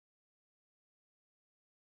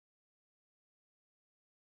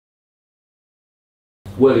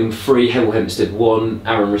Worthing 3, Hemel Hempstead 1,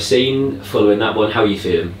 Aarran Racine following that one. How are you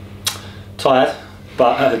feeling? Tired,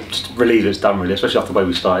 but just relieved it's done really, especially after the way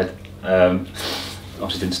we started.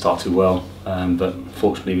 Obviously didn't start too well, but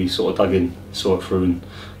fortunately we sort of dug in, saw it through and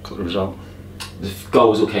got the result. The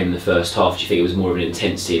goals all came in the first half. Do you think it was more of an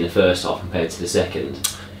intensity in the first half compared to the second?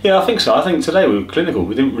 Yeah, I think so. I think today we were clinical.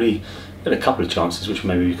 We didn't really, we had a couple of chances which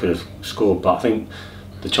maybe we could have scored, but I think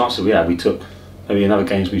the chances we had, we took. Maybe in other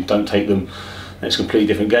games we don't take them, and it's a completely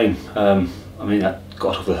different game. I mean, that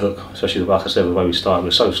got off the hook, especially like I said, the way we started. We're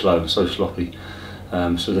so slow and so sloppy.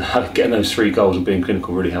 So getting those 3 goals and being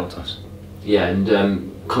clinical really helped us. Yeah, and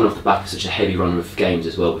coming off the back of such a heavy run of games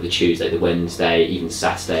as well, with the Tuesday, the Wednesday, even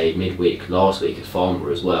Saturday, midweek, last week at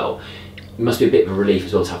Farnborough as well. It must be a bit of a relief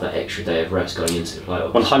as well to have that extra day of rest going into the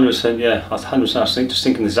playoffs. 100%, yeah, 100%. I was just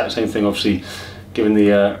thinking the exact same thing. Obviously, given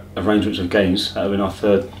the arrangements of games, that would have been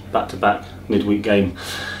our 3rd back-to-back midweek game.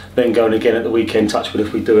 Then going again at the weekend, touch wood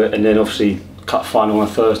if we do it, and then obviously cup final on a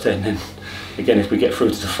Thursday, and then again if we get through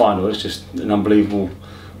to the final. It's just an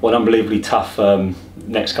unbelievably tough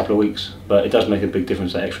next couple of weeks. But it does make a big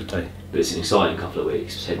difference, that extra day. But it's an exciting couple of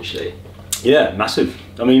weeks potentially. Yeah, massive.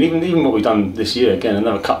 I mean, even what we've done this year, again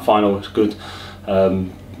another cup final is good.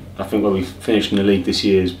 I think where we've finished in the league this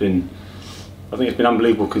year has been, I think it's been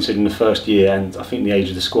unbelievable considering the first year and I think the age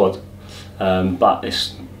of the squad. But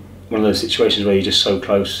it's one of those situations where you're just so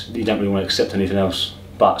close, you don't really want to accept anything else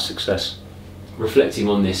but success. Reflecting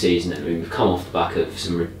on this season, I mean, we've come off the back of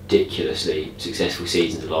some ridiculously successful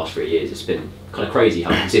seasons the last 3 years. It's been kind of crazy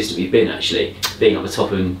how consistent we've been actually, being up the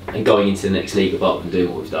top and going into the next league above and doing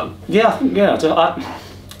what we've done. Yeah, I think, yeah,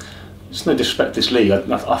 there's no disrespect to this league.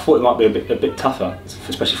 I thought it might be a bit tougher,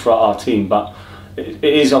 especially for our team, but it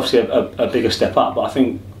is obviously a bigger step up. But I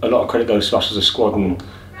think a lot of credit goes to us as a squad and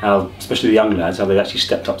how, especially the young lads, how they've actually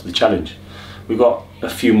stepped up to the challenge. We've got a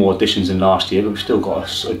few more additions than last year, but we've still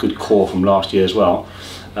got a good core from last year as well.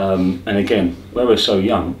 And again, where we're so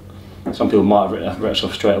young, some people might have written us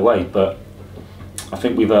off straight away, but I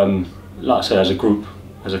think we've, like I said, as a group,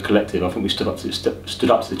 as a collective, I think we stood up to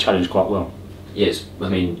the challenge quite well. Yes, I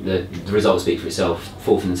mean, the results speak for itself.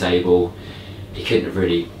 4th in the table, it couldn't have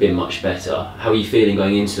really been much better. How are you feeling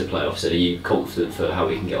going into the playoffs? Are you confident for how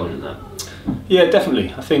we can get on in that? Yeah,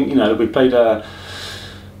 definitely. I think, you know, we played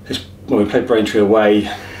we played Braintree away,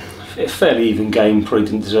 a fairly even game. Probably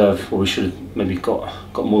didn't deserve, or we should have maybe got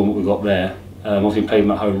more than what we got there. Obviously played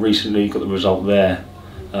them at home recently, got the result there.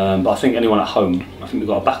 But I think anyone at home, I think we've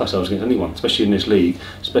got to back ourselves against anyone, especially in this league,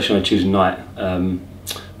 especially on a Tuesday night. When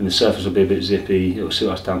the surface will be a bit zippy, it will suit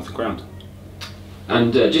us down to the ground.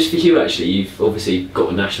 And just for you actually, you've obviously got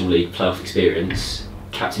a National League playoff experience,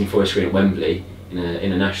 captaining Forest Green at Wembley in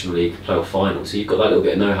a National League playoff final, so you've got that little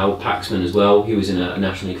bit of know-how. Paxman as well, he was in a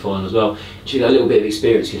National League final as well. Do you think that little bit of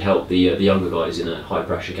experience could help the younger guys in a high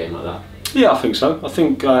pressure game like that? Yeah, I think so. I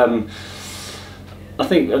think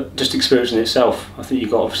just experience in itself. I think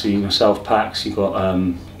you've got obviously yourself, Pax, you've got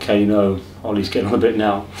Kano, Ollie's getting on a bit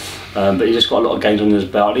now, but he's just got a lot of games under his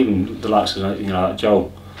belt. Even the likes of like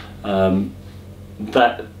Joel,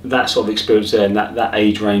 that sort of experience there and that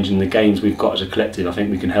age range and the games we've got as a collective, I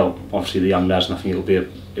think we can help obviously the young lads, and I think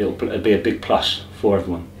it'll be a big plus for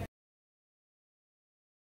everyone.